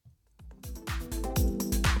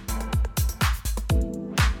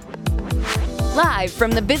Live from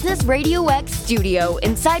the Business Radio X studio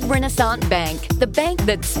inside Renaissance Bank, the bank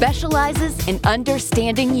that specializes in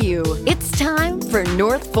understanding you. It's time for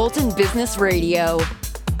North Fulton Business Radio.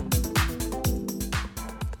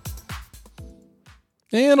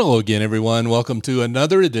 And hello again, everyone. Welcome to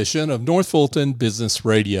another edition of North Fulton Business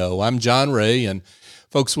Radio. I'm John Ray, and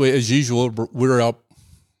folks, as usual, we're out.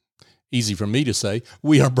 Easy for me to say.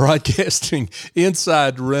 We are broadcasting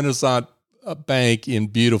inside Renaissance Bank in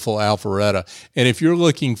beautiful Alpharetta. And if you're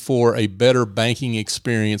looking for a better banking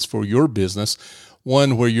experience for your business,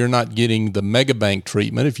 one where you're not getting the mega bank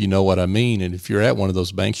treatment, if you know what I mean, and if you're at one of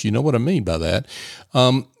those banks, you know what I mean by that,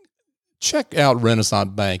 check out Renaissance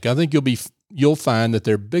Bank. I think you'll find that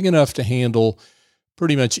they're big enough to handle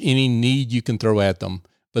pretty much any need you can throw at them,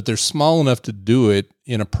 but they're small enough to do it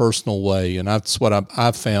in a personal way, and that's what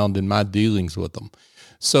I've found in my dealings with them.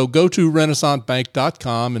 So go to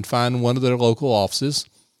renaissancebank.com and find one of their local offices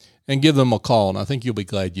and give them a call, and I think you'll be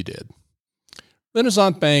glad you did.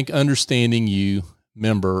 Renaissance Bank, understanding you,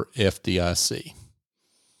 member FDIC.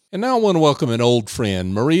 And now I want to welcome an old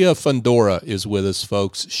friend. Maria Fundora is with us,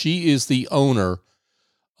 folks. She is the owner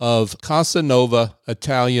of Casa Nova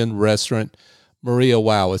Italian Restaurant. Maria,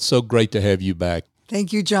 wow, it's so great to have you back.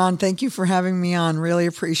 Thank you, John. Thank you for having me on. Really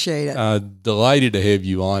appreciate it. Delighted to have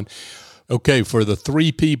you on. Okay, for the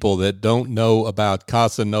three people that don't know about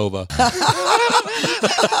Casa Nova,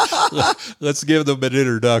 let's give them an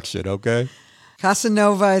introduction, okay? Casa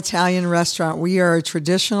Nova Italian Restaurant. We are a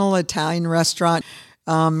traditional Italian restaurant.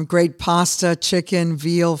 Great pasta, chicken,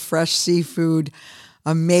 veal, fresh seafood,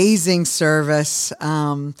 amazing service.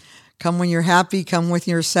 Come when you're happy, come when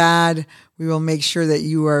you're sad. We will make sure that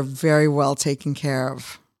you are very well taken care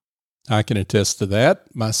of. I can attest to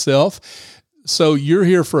that myself. So you're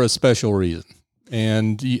here for a special reason,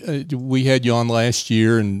 and we had you on last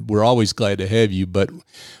year, and we're always glad to have you, but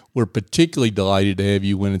we're particularly delighted to have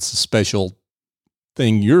you when it's a special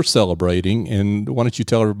thing you're celebrating, and why don't you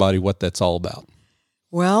tell everybody what that's all about?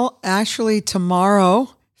 Well, actually,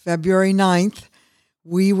 tomorrow, February 9th,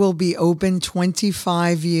 we will be open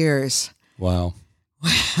 25 years. Wow.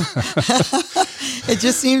 It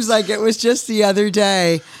just seems like it was just the other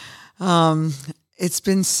day. It's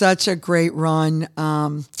been such a great run.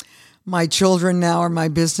 My children now are my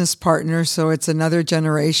business partners, so it's another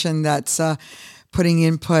generation that's putting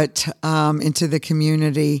input into the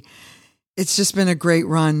community. It's just been a great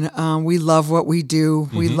run. We love what we do.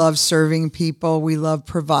 Mm-hmm. We love serving people. We love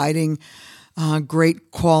providing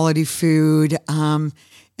great quality food and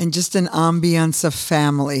just an ambiance of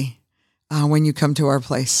family when you come to our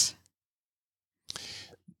place.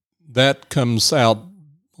 That comes out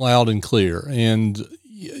loud and clear. And,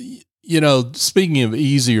 you know, speaking of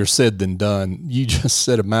easier said than done, you just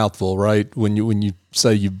said a mouthful, right? When you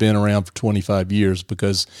say you've been around for 25 years,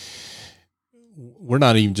 because we're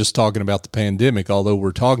not even just talking about the pandemic, although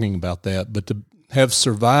we're talking about that, but to have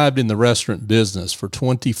survived in the restaurant business for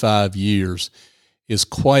 25 years is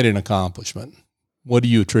quite an accomplishment. What do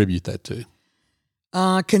you attribute that to?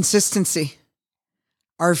 Consistency.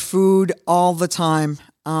 Our food all the time.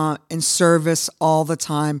 And service all the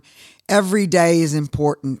time. Every day is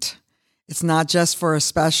important. It's not just for a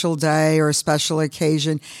special day or a special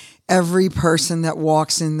occasion. Every person that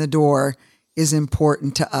walks in the door is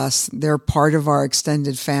important to us. They're part of our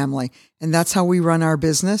extended family. And that's how we run our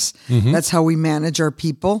business. Mm-hmm. That's how we manage our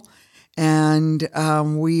people. And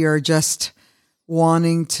we are just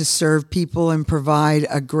wanting to serve people and provide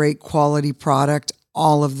a great quality product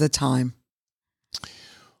all of the time.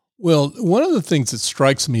 Well, one of the things that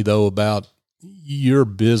strikes me, though, about your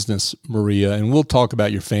business, Maria, and we'll talk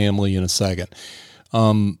about your family in a second,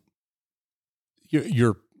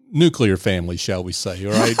 your nuclear family, shall we say,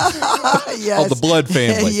 all right? Yes. Oh, the blood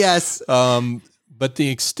family. Yes. But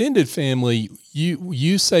the extended family,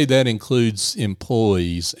 you say that includes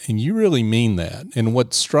employees, and you really mean that. And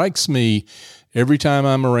what strikes me every time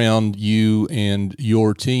I'm around you and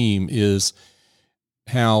your team is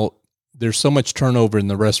how there's so much turnover in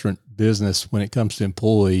the restaurant business when it comes to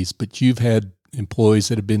employees, but you've had employees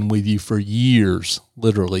that have been with you for years,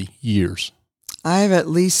 literally years. I have at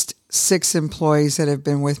least 6 employees that have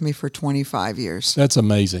been with me for 25 years. That's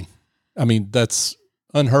amazing. I mean, that's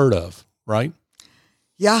unheard of, right?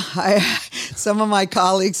 Yeah, some of my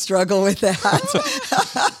colleagues struggle with that.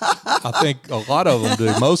 I think a lot of them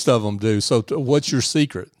do. Most of them do. So what's your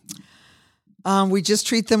secret? We just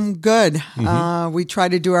treat them good. Mm-hmm. We try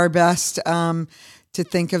to do our best to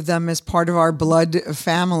think of them as part of our blood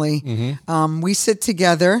family. Mm-hmm. We sit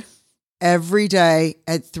together every day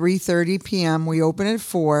at 3:30 p.m. We open at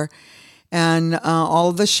 4, And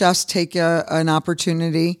all the chefs take an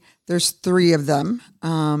opportunity. There's 3 of them,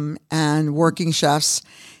 and working chefs.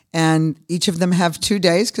 And each of them have 2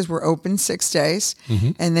 days because we're open 6 days.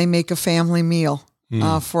 And they make a family meal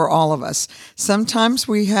for all of us. Sometimes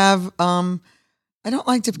we have... I don't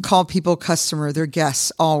like to call people customer. They're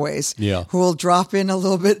guests always. Yeah. Who will drop in a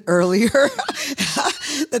little bit earlier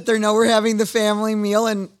that they know we're having the family meal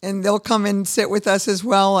and they'll come and sit with us as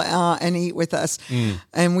well and eat with us.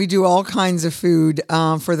 And we do all kinds of food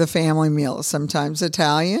for the family meal. Sometimes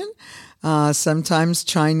Italian, sometimes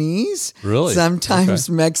Chinese. Really?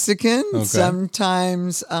 Sometimes Mexican.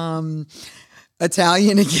 Sometimes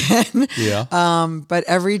Italian again. Yeah. But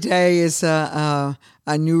every day is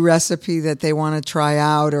a new recipe that they want to try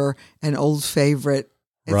out or an old favorite.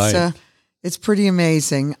 It's pretty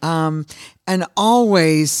amazing. And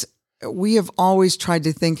always, we have always tried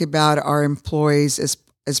to think about our employees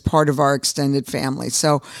as part of our extended family.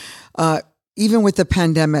 So even with the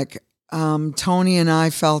pandemic, Tony and I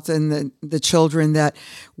felt and the children that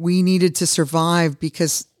we needed to survive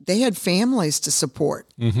because they had families to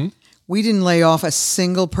support. We didn't lay off a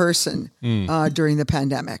single person during the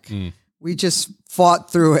pandemic. We just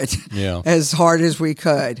fought through it as hard as we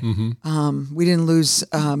could. We didn't lose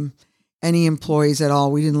any employees at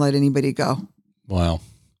all. We didn't let anybody go. Wow.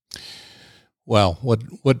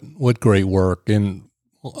 What great work, and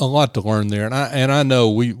a lot to learn there. And I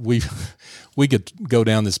know we could go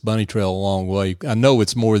down this bunny trail a long way. I know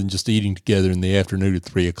it's more than just eating together in the afternoon at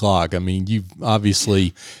 3:00. I mean, you've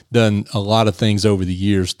obviously done a lot of things over the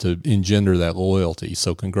years to engender that loyalty.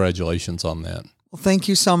 So congratulations on that. Well, thank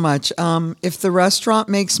you so much. If the restaurant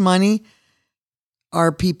makes money,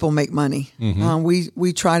 our people make money.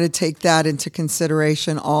 We try to take that into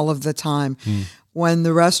consideration all of the time. When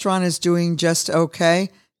the restaurant is doing just okay,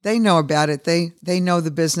 they know about it. They know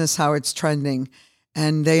the business, how it's trending,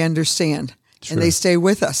 and they understand. Sure. And they stay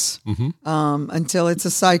with us until it's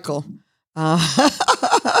a cycle.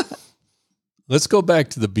 Let's go back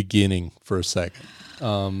to the beginning for a second.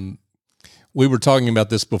 We were talking about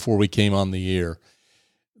this before we came on the air,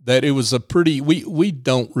 that it was we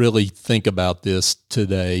don't really think about this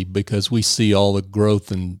today because we see all the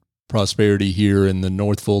growth and prosperity here in the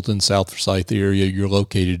North Fulton, South Forsyth area. You're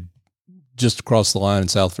located just across the line in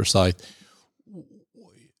South Forsyth.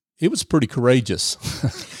 It was pretty courageous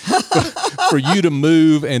for you to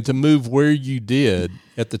move and to move where you did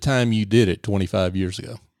at the time you did it 25 years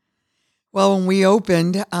ago. Well, when we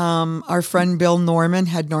opened, our friend Bill Norman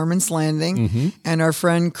had Norman's Landing, and our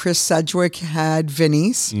friend Chris Sedgwick had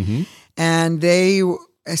Vinny's, and they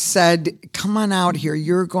said, "Come on out here.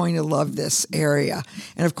 You're going to love this area."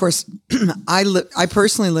 And of course, I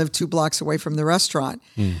personally live 2 blocks away from the restaurant.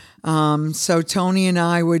 So Tony and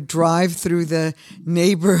I would drive through the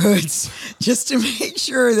neighborhoods just to make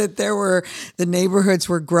sure that the neighborhoods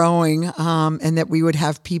were growing, and that we would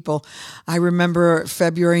have people. I remember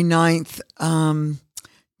February 9th,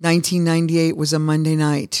 1998 was a Monday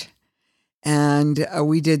night. And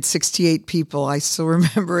we did 68 people. I still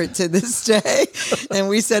remember it to this day. And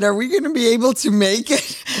we said, "Are we going to be able to make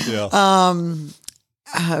it?" Yeah.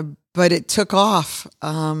 But it took off.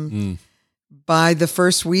 By the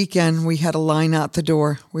first weekend, we had a line out the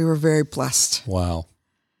door. We were very blessed. Wow.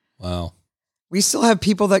 We still have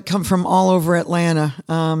people that come from all over Atlanta,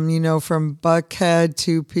 from Buckhead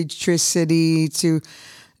to Peachtree City to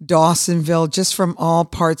Dawsonville, just from all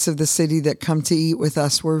parts of the city that come to eat with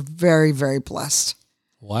us. We're very, very blessed.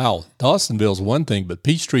 Wow. Dawsonville's one thing, but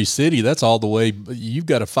Peachtree City, that's all the way. You've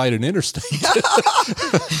got to fight an interstate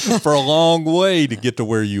for a long way to get to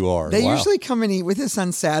where you are. They usually come and eat with us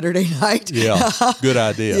on Saturday night. Yeah. Good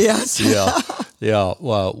idea. Yes. Yeah.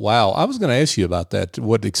 Well, wow. I was going to ask you about that. To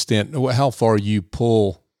what extent, how far you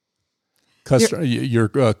pull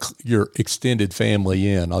your extended family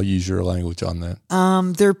in. I'll use your language on that.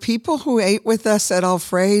 There are people who ate with us at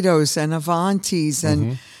Alfredo's and Avanti's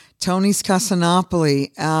and Tony's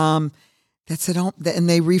Casanopoli. That's it. And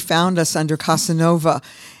they refound us under Casanova,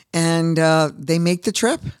 and they make the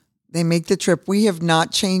trip. We have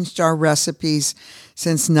not changed our recipes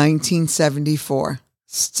since 1974.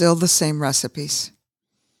 Still the same recipes.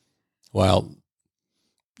 Well,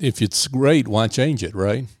 if it's great, why change it,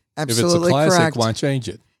 right? Absolutely if it's a classic, correct. Why change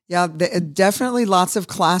it? Yeah, definitely lots of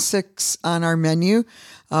classics on our menu.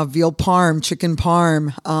 Veal parm, chicken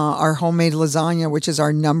parm, our homemade lasagna, which is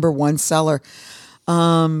our #1 seller.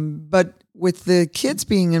 But with the kids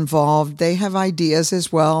being involved, they have ideas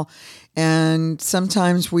as well. And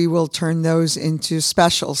sometimes we will turn those into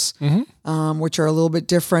specials, which are a little bit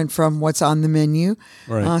different from what's on the menu.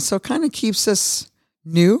 Right. So it kind of keeps us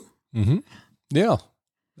new. Yeah.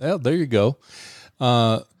 Well, there you go.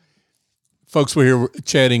 Folks, we're here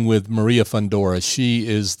chatting with Maria Fundora. She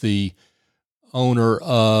is the owner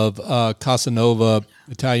of Casa Nova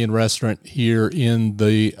Italian restaurant here in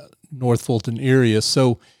the North Fulton area.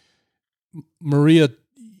 So, Maria,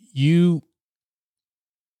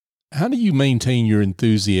 how do you maintain your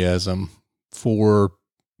enthusiasm for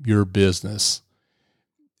your business,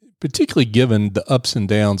 particularly given the ups and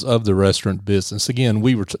downs of the restaurant business? Again,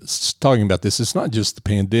 we were talking about this. It's not just the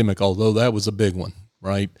pandemic, although that was a big one,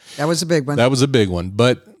 right? That was a big one. That was a big one.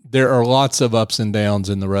 But there are lots of ups and downs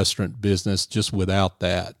in the restaurant business just without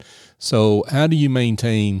that. So how do you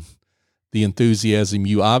maintain the enthusiasm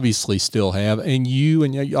you obviously still have, and you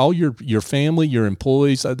and all your family, your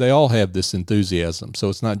employees, they all have this enthusiasm. So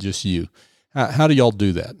it's not just you. How do y'all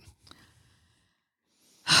do that?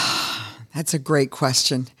 That's a great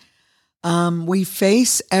question. We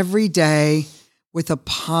face every day with a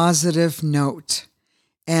positive note,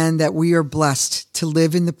 and that we are blessed to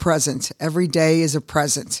live in the present. Every day is a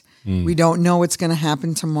present. We don't know what's going to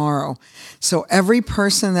happen tomorrow. So every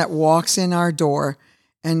person that walks in our door,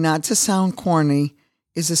 and not to sound corny,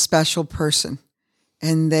 is a special person.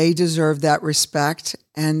 And they deserve that respect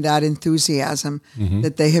and that enthusiasm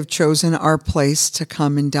that they have chosen our place to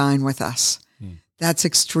come and dine with us. That's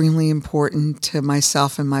extremely important to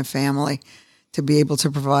myself and my family to be able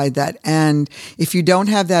to provide that. And if you don't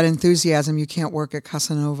have that enthusiasm, you can't work at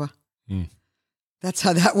Casa Nova. That's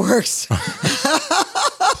how that works.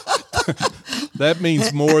 That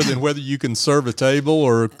means more than whether you can serve a table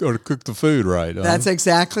or cook the food right. That's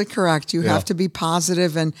exactly correct. You have to be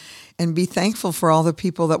positive and be thankful for all the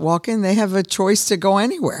people that walk in. They have a choice to go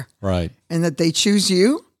anywhere. Right. And that they choose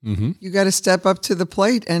you. You got to step up to the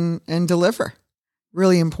plate and deliver.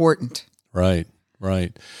 Really important. Right.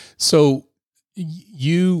 So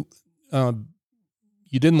you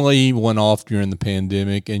didn't lay one off during the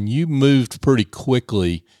pandemic, and you moved pretty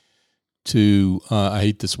quickly to I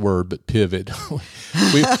hate this word, but pivot.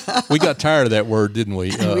 we got tired of that word, didn't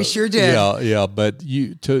we? We sure did. Yeah. But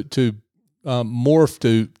you to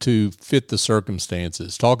morph to fit the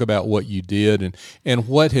circumstances. Talk about what you did and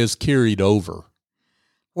what has carried over.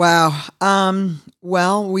 Wow.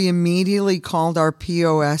 Well, we immediately called our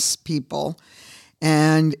POS people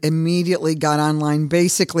and immediately got online.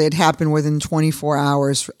 Basically, it happened within 24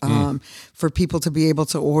 hours for people to be able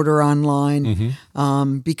to order online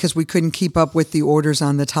because we couldn't keep up with the orders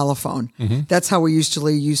on the telephone. That's how we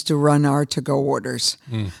used to run our to-go orders.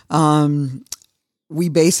 We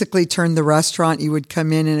basically turned the restaurant, you would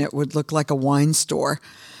come in and it would look like a wine store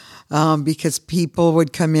because people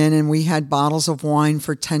would come in and we had bottles of wine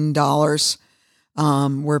for $10.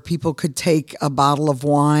 Where people could take a bottle of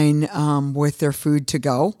wine with their food to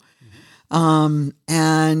go.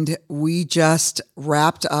 And we just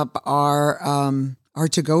wrapped up our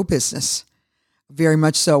to-go business, very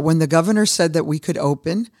much so. When the governor said that we could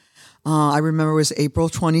open, I remember it was April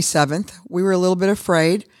 27th, we were a little bit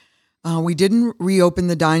afraid. We didn't reopen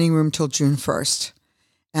the dining room till June 1st.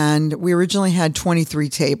 And we originally had 23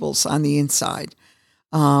 tables on the inside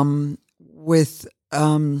with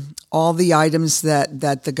all the items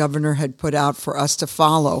that the governor had put out for us to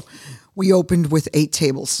follow. We opened with 8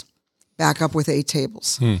 tables, back up with 8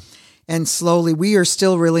 tables. And slowly, we are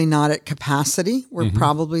still really not at capacity. We're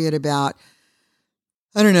probably at about,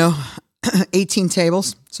 18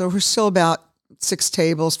 tables. So we're still about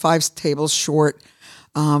 5 tables short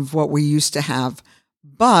of what we used to have.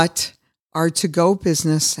 But our to-go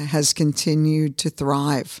business has continued to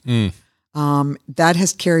thrive. That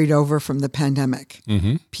has carried over from the pandemic.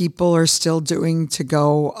 People are still doing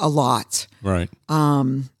to-go a lot. Right.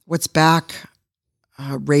 What's back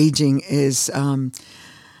raging is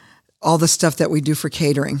all the stuff that we do for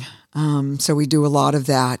catering. So we do a lot of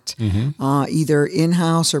that, either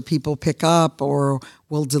in-house or people pick up or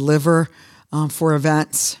we'll deliver for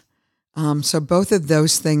events. So both of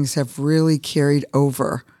those things have really carried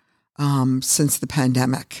over since the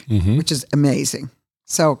pandemic, which is amazing.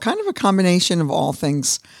 So kind of a combination of all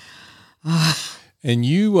things. And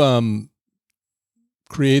you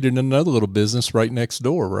created another little business right next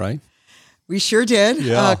door, right? We sure did.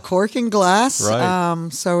 Yeah. Cork and Glass. Right.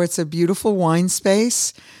 So it's a beautiful wine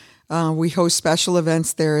space. We host special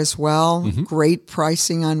events there as well. Great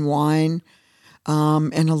pricing on wine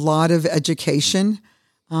and a lot of education.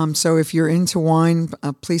 So if you're into wine,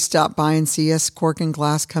 please stop by and see us. Cork and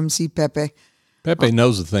Glass. Come see Pepe. Pepe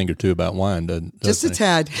knows a thing or two about wine, doesn't Just a he?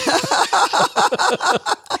 tad.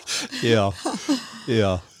 Yeah.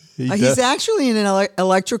 He's actually an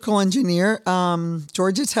electrical engineer,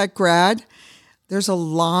 Georgia Tech grad. There's a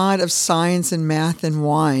lot of science and math in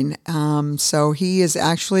wine. So he is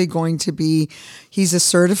actually going to he's a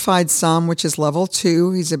certified somm, which is level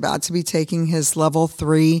 2. He's about to be taking his level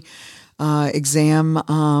 3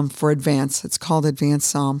 exam for advanced. It's called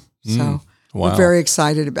advanced somm. So Wow. we're very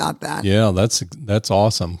excited about that. Yeah, that's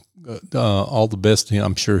awesome. All the best to him.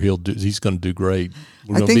 I'm sure he's going to do great.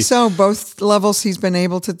 I think so. Both levels he's been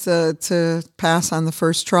able to pass on the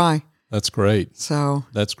first try. That's great. So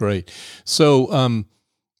That's great. So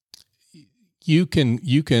you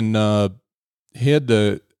can head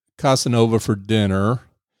to Casanova for dinner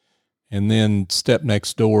and then step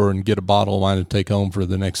next door and get a bottle of wine to take home for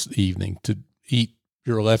the next evening to eat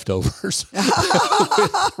your leftovers.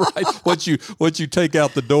 Right? What you take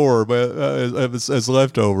out the door as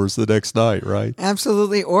leftovers the next night, right?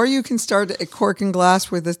 absolutely. Or you can start at Cork and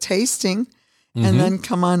Glass with a tasting and then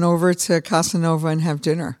come on over to Casanova and have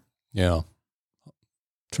dinner. Yeah.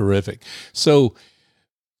 Terrific. So,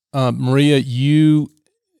 Maria, you,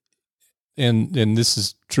 and this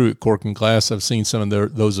is true at Cork and Glass, I've seen some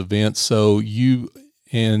of those events. So you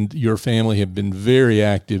and your family have been very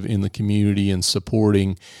active in the community and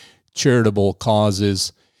supporting charitable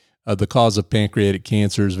causes. The cause of pancreatic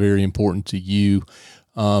cancer is very important to you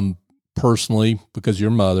personally because you're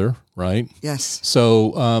mother, right? Yes.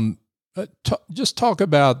 So just talk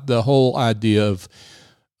about the whole idea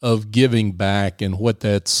of giving back and what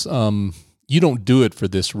that's you don't do it for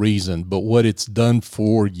this reason, but what it's done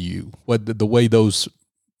for you, what the way those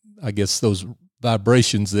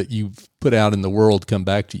vibrations that you've put out in the world come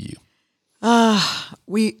back to you.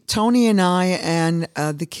 Tony and I and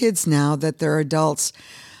the kids now that they're adults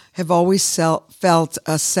have always felt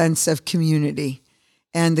a sense of community,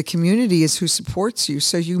 and the community is who supports you.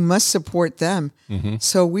 So you must support them. Mm-hmm.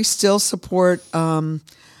 So we still support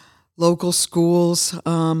local schools,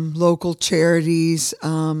 local charities,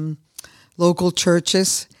 local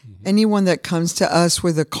churches, anyone that comes to us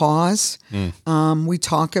with a cause. We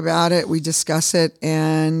talk about it, we discuss it,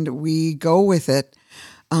 and we go with it.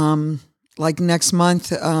 Like next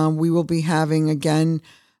month, we will be having again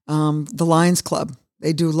the Lions Club.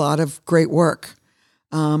 They do a lot of great work.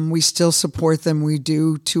 We still support them. We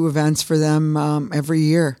do 2 events for them every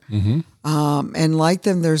year. And like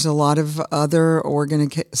them, there's a lot of other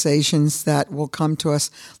organizations that will come to us.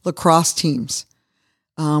 Lacrosse teams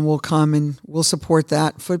will come and we'll support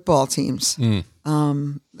that. Football teams,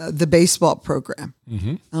 the baseball program.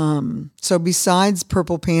 So besides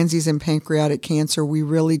Purple Pansies and pancreatic cancer, we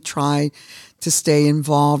really try to stay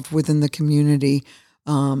involved within the community,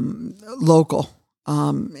 local.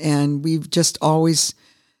 And we've just always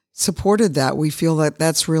supported that. We feel that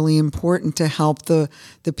that's really important to help the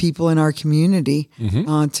people in our community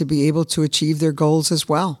to be able to achieve their goals as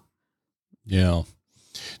well. Yeah.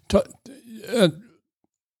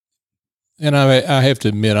 And I have to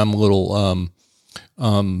admit, I'm a little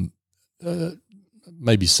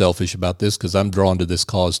maybe selfish about this because I'm drawn to this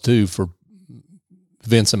cause too for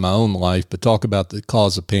events in my own life, but talk about the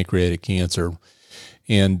cause of pancreatic cancer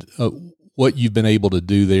and what you've been able to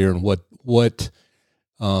do there and why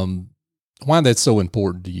that's so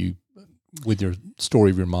important to you with your story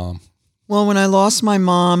of your mom. Well, when I lost my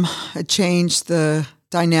mom, it changed the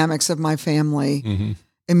dynamics of my family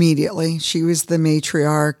immediately. She was the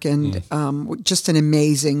matriarch and just an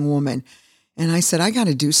amazing woman. And I said, I got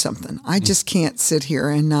to do something. I just can't sit here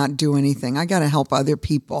and not do anything. I got to help other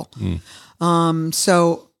people.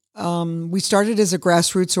 So we started as a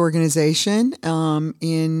grassroots organization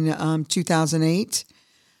in 2008,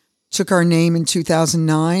 took our name in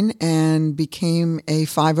 2009, and became a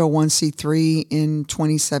 501c3 in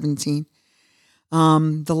 2017.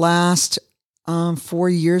 The last 4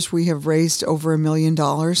 years, we have raised over $1 million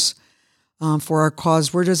for our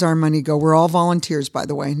cause. Where does our money go? We're all volunteers, by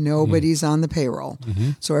the way. Nobody's on the payroll.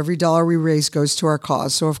 So every dollar we raise goes to our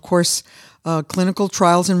cause. So, of course, clinical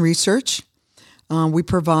trials and research. We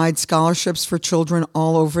provide scholarships for children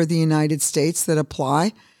all over the United States that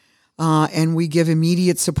apply. And we give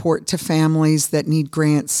immediate support to families that need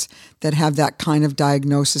grants that have that kind of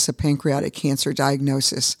diagnosis, a pancreatic cancer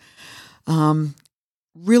diagnosis.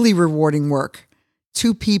 Really rewarding work.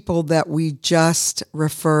 2 people that we just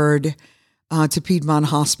referred to Piedmont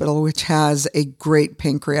Hospital, which has a great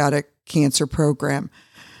pancreatic cancer program.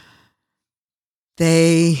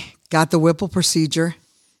 They got the Whipple procedure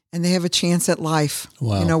and they have a chance at life.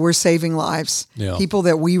 Wow. You know, we're saving lives. Yeah. People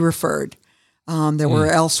that we referred that were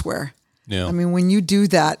elsewhere. Yeah. I mean, when you do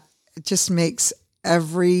that, it just makes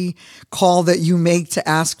every call that you make to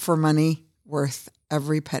ask for money worth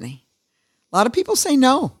every penny. A lot of people say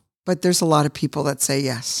no, but there's a lot of people that say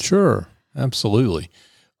yes. Sure. Absolutely.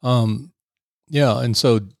 Yeah. And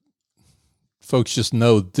so folks just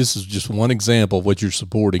know this is just one example of what you're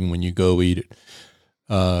supporting when you go eat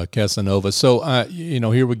at Casanova. So,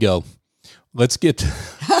 here we go. Let's get to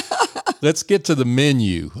the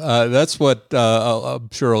menu. That's what I'm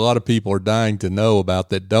sure a lot of people are dying to know about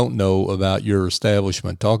that don't know about your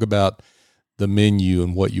establishment. Talk about the menu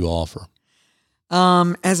and what you offer.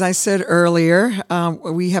 As I said earlier,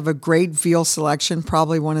 we have a great veal selection,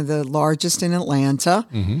 probably one of the largest in Atlanta.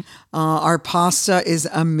 Mm-hmm. Our pasta is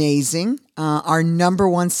amazing. Our number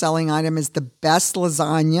one selling item is the best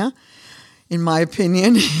lasagna, in my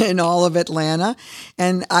opinion, in all of Atlanta.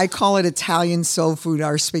 And I call it Italian soul food.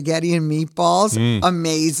 Our spaghetti and meatballs,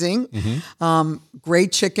 amazing. Mm-hmm.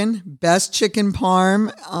 Great chicken, best chicken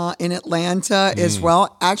parm in Atlanta as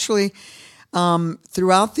well. Actually,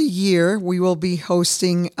 throughout the year, we will be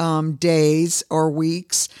hosting days or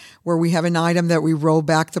weeks where we have an item that we roll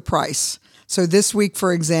back the price. So this week,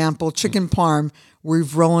 for example, chicken parm,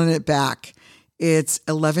 we've rolling it back. It's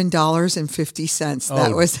 $11.50.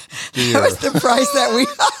 That was the price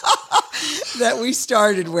that we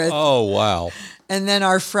started with. Oh, wow. And then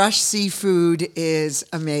our fresh seafood is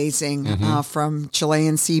amazing, from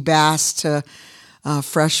Chilean sea bass to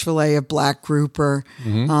fresh fillet of black grouper.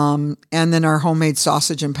 And then our homemade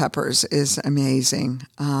sausage and peppers is amazing.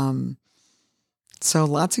 So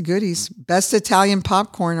lots of goodies. Best Italian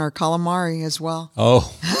popcorn, our calamari as well.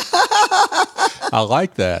 Oh, I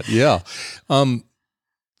like that. Yeah.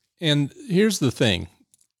 And here's the thing.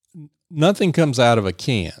 Nothing comes out of a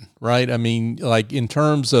can, right? I mean, like in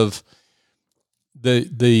terms of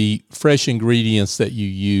the fresh ingredients that you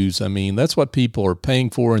use, I mean, that's what people are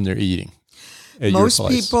paying for and they're eating. Most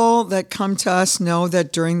people that come to us know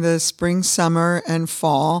that during the spring, summer, and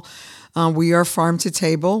fall, we are farm to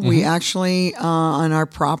table. Mm-hmm. We actually, on our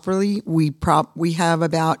property, we have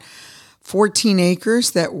about 14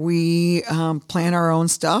 acres that we plant our own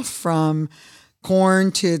stuff, from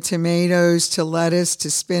corn to tomatoes to lettuce to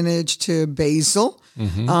spinach to basil.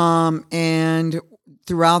 Mm-hmm. And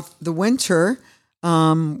throughout the winter,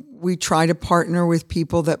 we try to partner with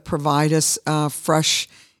people that provide us fresh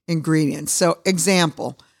ingredients. So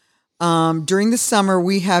example, during the summer,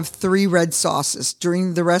 we have 3 red sauces.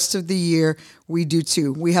 During the rest of the year, we do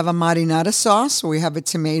 2. We have a marinara sauce, we have a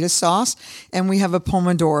tomato sauce, and we have a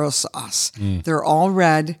pomodoro sauce. They're all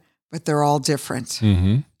red, but they're all different.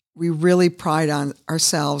 Mm-hmm. We really pride on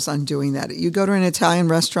ourselves on doing that. You go to an Italian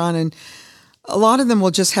restaurant and a lot of them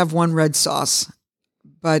will just have one red sauce,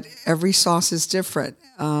 but every sauce is different.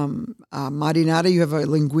 Marinara, you have a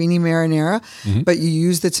linguine marinara, but you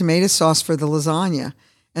use the tomato sauce for the lasagna.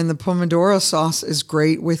 And the pomodoro sauce is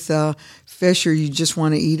great with fish, or you just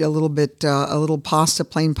want to eat a little bit, a little pasta,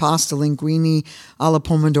 plain pasta, linguine alla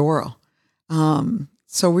pomodoro.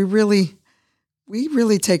 So we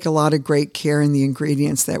really take a lot of great care in the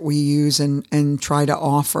ingredients that we use and try to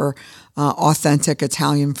offer authentic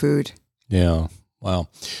Italian food. Yeah. Wow.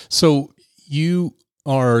 So you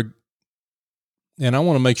are, and I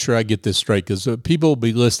want to make sure I get this straight, because people will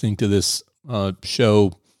be listening to this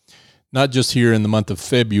show not just here in the month of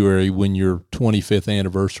February when your 25th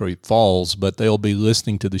anniversary falls, but they'll be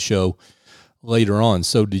listening to the show later on.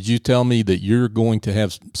 So did you tell me that you're going to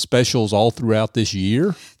have specials all throughout this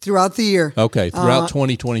year? Throughout the year. Okay, throughout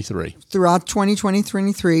 2023. Throughout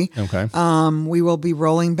 2023. Okay. We will be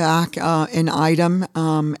rolling back an item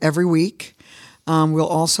every week. We'll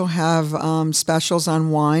also have specials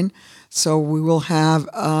on wine. So we will have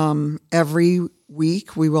every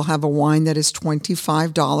week, we will have a wine that is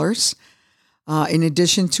 $25. In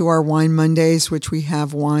addition to our Wine Mondays, which we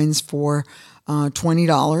have wines for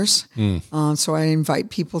 $20. So I invite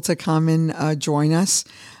people to come and join us.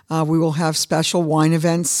 We will have special wine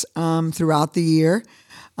events throughout the year.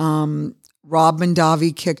 Rob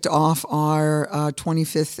Mondavi kicked off our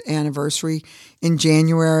 25th anniversary in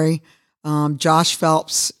January. Josh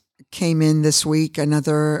Phelps came in this week,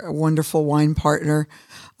 another wonderful wine partner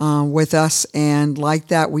with us. And like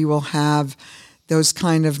that, we will have those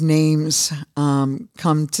kind of names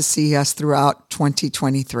come to see us throughout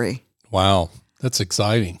 2023. Wow. That's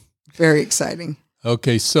exciting. Very exciting.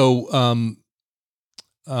 Okay. So,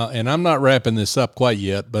 and I'm not wrapping this up quite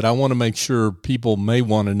yet, but I want to make sure people may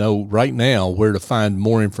want to know right now where to find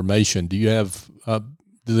more information. Do you have,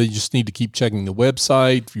 do they just need to keep checking the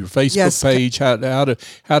website, your Facebook page,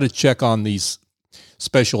 how to check on these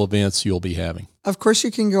special events you'll be having? Of course, you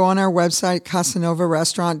can go on our website,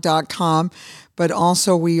 CasanovaRestaurant.com, but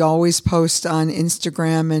also we always post on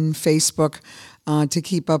Instagram and Facebook to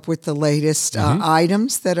keep up with the latest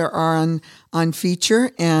items that are on feature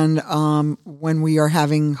and when we are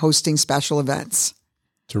hosting special events.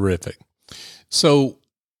 Terrific. So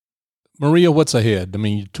Maria, what's ahead? I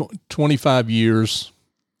mean, 25 years,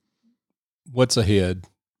 what's ahead,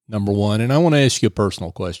 number one? And I want to ask you a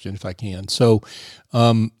personal question if I can. So,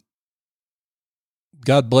 God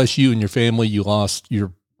bless you and your family. You lost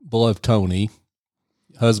your beloved Tony,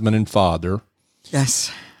 husband and father.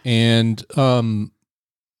 Yes. And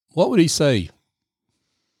what would he say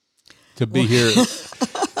to be here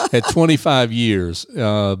at 25 years?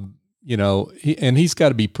 You know, he's got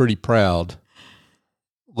to be pretty proud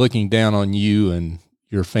looking down on you and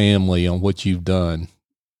your family on what you've done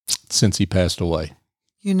since he passed away.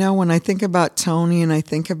 You know, when I think about Tony and I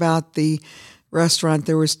think about the restaurant,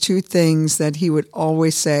 there was two things that he would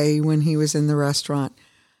always say when he was in the restaurant.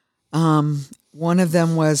 One of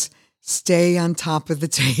them was, stay on top of the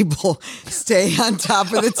table. Stay on top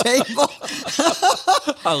of the table.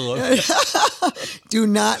 I love that. Do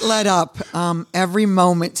not let up. Every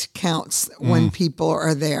moment counts when people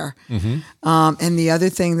are there. Mm-hmm. And the other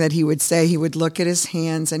thing that he would say, he would look at his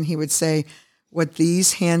hands and he would say, what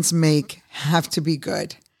these hands make have to be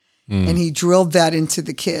good. And he drilled that into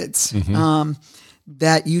the kids,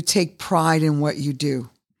 that you take pride in what you do.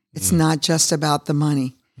 It's not just about the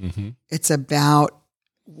money. It's about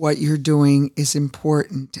what you're doing is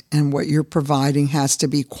important, and what you're providing has to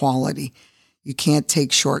be quality. You can't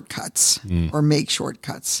take shortcuts or make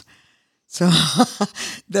shortcuts. So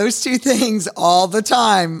those two things all the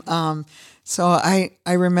time. So I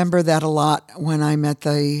remember that a lot when I'm at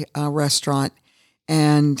the restaurant,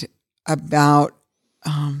 and about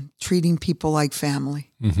treating people like family.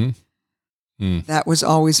 That was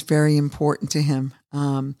always very important to him.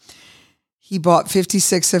 He bought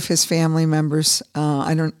 56 of his family members.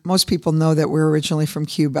 Most people know that we're originally from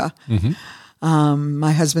Cuba.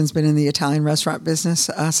 My husband's been in the Italian restaurant business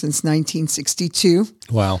since 1962.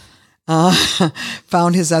 Wow.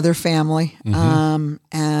 Found his other family.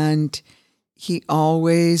 And he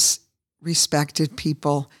always respected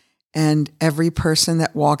people, and every person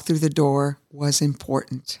that walked through the door was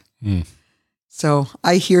important. So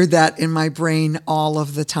I hear that in my brain all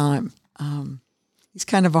of the time. He's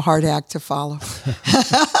kind of a hard act to follow.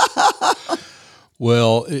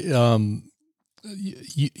 Well,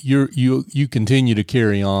 you continue to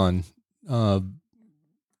carry on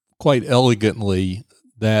quite elegantly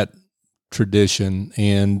that tradition,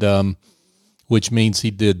 and which means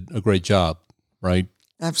he did a great job, right?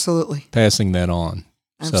 Absolutely. Passing that on.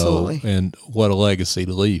 Absolutely. So, and what a legacy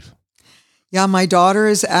to leave. Yeah, my daughter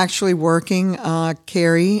is actually working,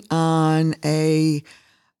 Carrie, on a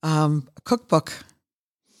cookbook.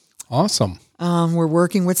 Awesome. We're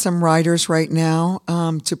working with some writers right now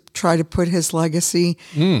to try to put his legacy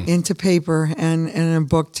into paper and in a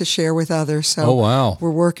book to share with others. So wow.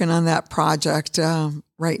 We're working on that project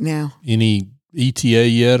right now. Any ETA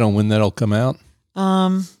yet on when that'll come out?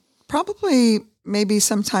 Probably maybe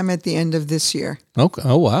sometime at the end of this year. Okay.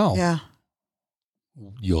 Oh, wow. Yeah.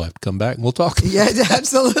 You'll have to come back and we'll talk. Yeah,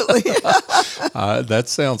 absolutely. That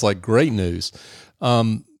sounds like great news.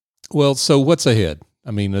 Well, so what's ahead?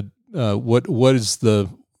 I mean, what's the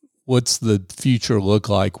future look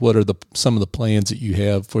like? What are some of the plans that you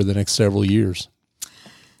have for the next several years?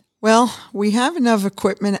 Well, we have enough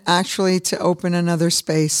equipment actually to open another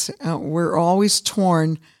space. We're always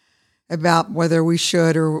torn about whether we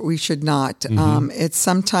should or we should not.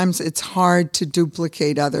 Sometimes it's hard to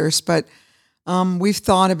duplicate others, but we've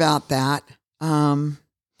thought about that. And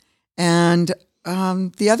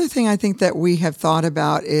the other thing I think that we have thought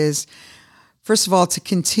about is, first of all, to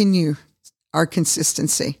continue our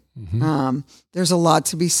consistency. There's a lot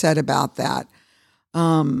to be said about that.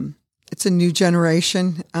 It's a new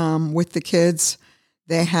generation with the kids.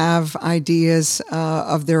 They have ideas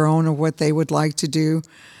of their own of what they would like to do.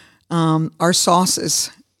 Our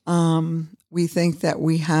sauces, we think that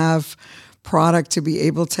we have product to be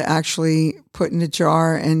able to actually put in a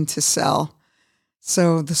jar and to sell.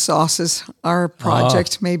 So the sauces are a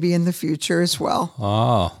project maybe in the future as well.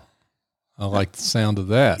 I like the sound of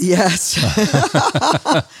that. Yes.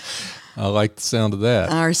 I like the sound of that.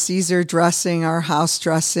 Our Caesar dressing, our house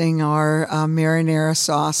dressing, our marinara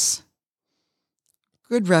sauce.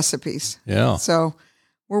 Good recipes. Yeah. So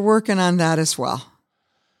we're working on that as well.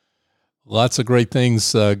 Lots of great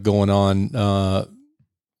things going on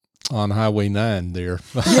Highway 9 there.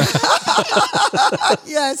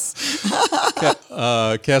 Yes.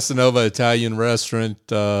 Casanova Italian Restaurant,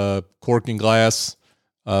 Cork and Glass,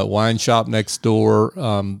 wine shop next door.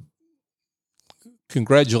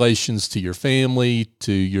 Congratulations to your family,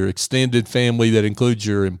 to your extended family that includes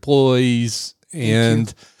your employees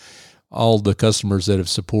and all the customers that have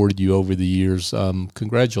supported you over the years.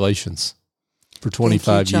 Congratulations for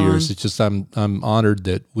 25 years. It's just I'm honored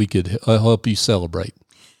that we could help you celebrate.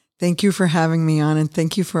 Thank you for having me on, and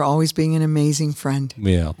thank you for always being an amazing friend.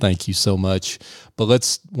 Yeah, thank you so much.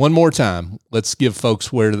 But one more time, let's give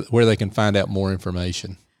folks where they can find out more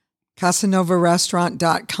information.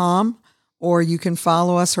 CasanovaRestaurant.com, or you can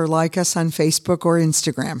follow us or like us on Facebook or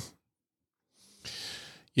Instagram.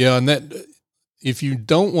 Yeah, and that if you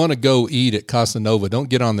don't want to go eat at Casanova, don't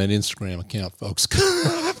get on that Instagram account, folks,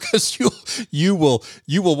 because you will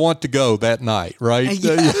want to go that night, right?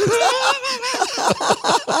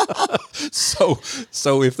 So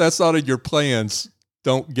if that's not in your plans,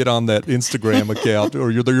 don't get on that Instagram account,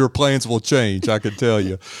 or your plans will change. I can tell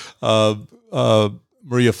you,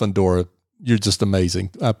 Maria Fundora, you're just amazing.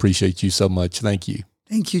 I appreciate you so much. Thank you.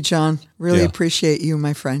 Thank you, John. Really appreciate you,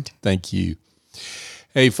 my friend. Thank you.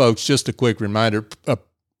 Hey, folks, just a quick reminder.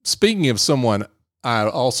 Speaking of someone I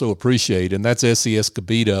also appreciate, and that's Essie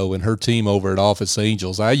Escobedo and her team over at Office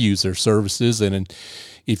Angels. I use their services, and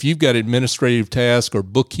if you've got administrative tasks or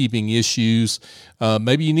bookkeeping issues,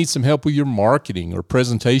 maybe you need some help with your marketing or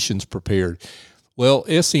presentations prepared, well,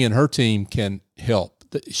 Essie and her team can help.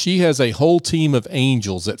 She has a whole team of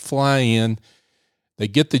angels that fly in, they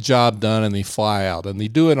get the job done, and they fly out, and they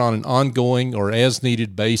do it on an ongoing or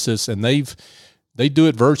as-needed basis, and they do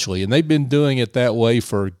it virtually, and they've been doing it that way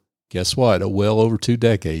for, guess what, well over 2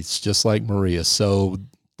 decades, just like Maria. So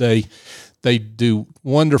they do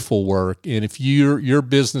wonderful work, and if your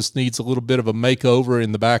business needs a little bit of a makeover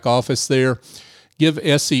in the back office there, give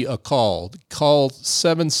Essie a call. Call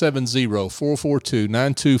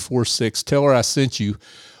 770-442-9246. Tell her I sent you.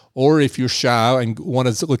 Or if you're shy and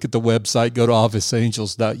want to look at the website, go to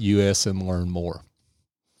officeangels.us and learn more.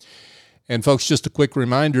 And folks, just a quick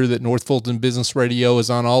reminder that North Fulton Business Radio is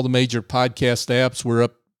on all the major podcast apps. We're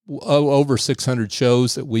up over 600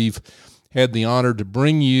 shows that we've had the honor to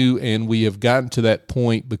bring you, and we have gotten to that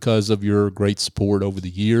point because of your great support over the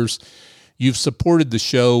years. You've supported the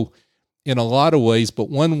show in a lot of ways, but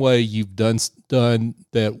one way you've done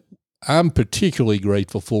that I'm particularly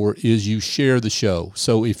grateful for is you share the show.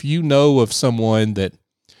 So if you know of someone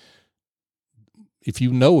if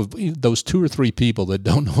you know of those 2 or 3 people that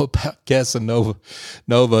don't know about Casanova,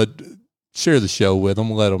 share the show with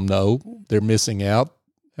them, let them know they're missing out,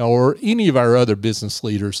 or any of our other business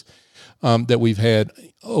leaders that we've had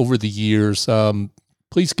over the years.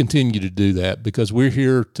 Please continue to do that, because we're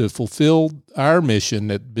here to fulfill our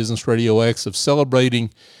mission at Business Radio X of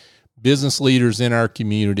celebrating business leaders in our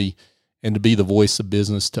community and to be the voice of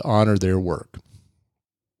business, to honor their work.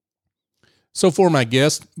 So for my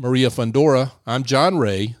guest, Maria Fundora, I'm John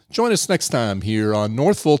Ray. Join us next time here on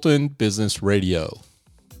North Fulton Business Radio.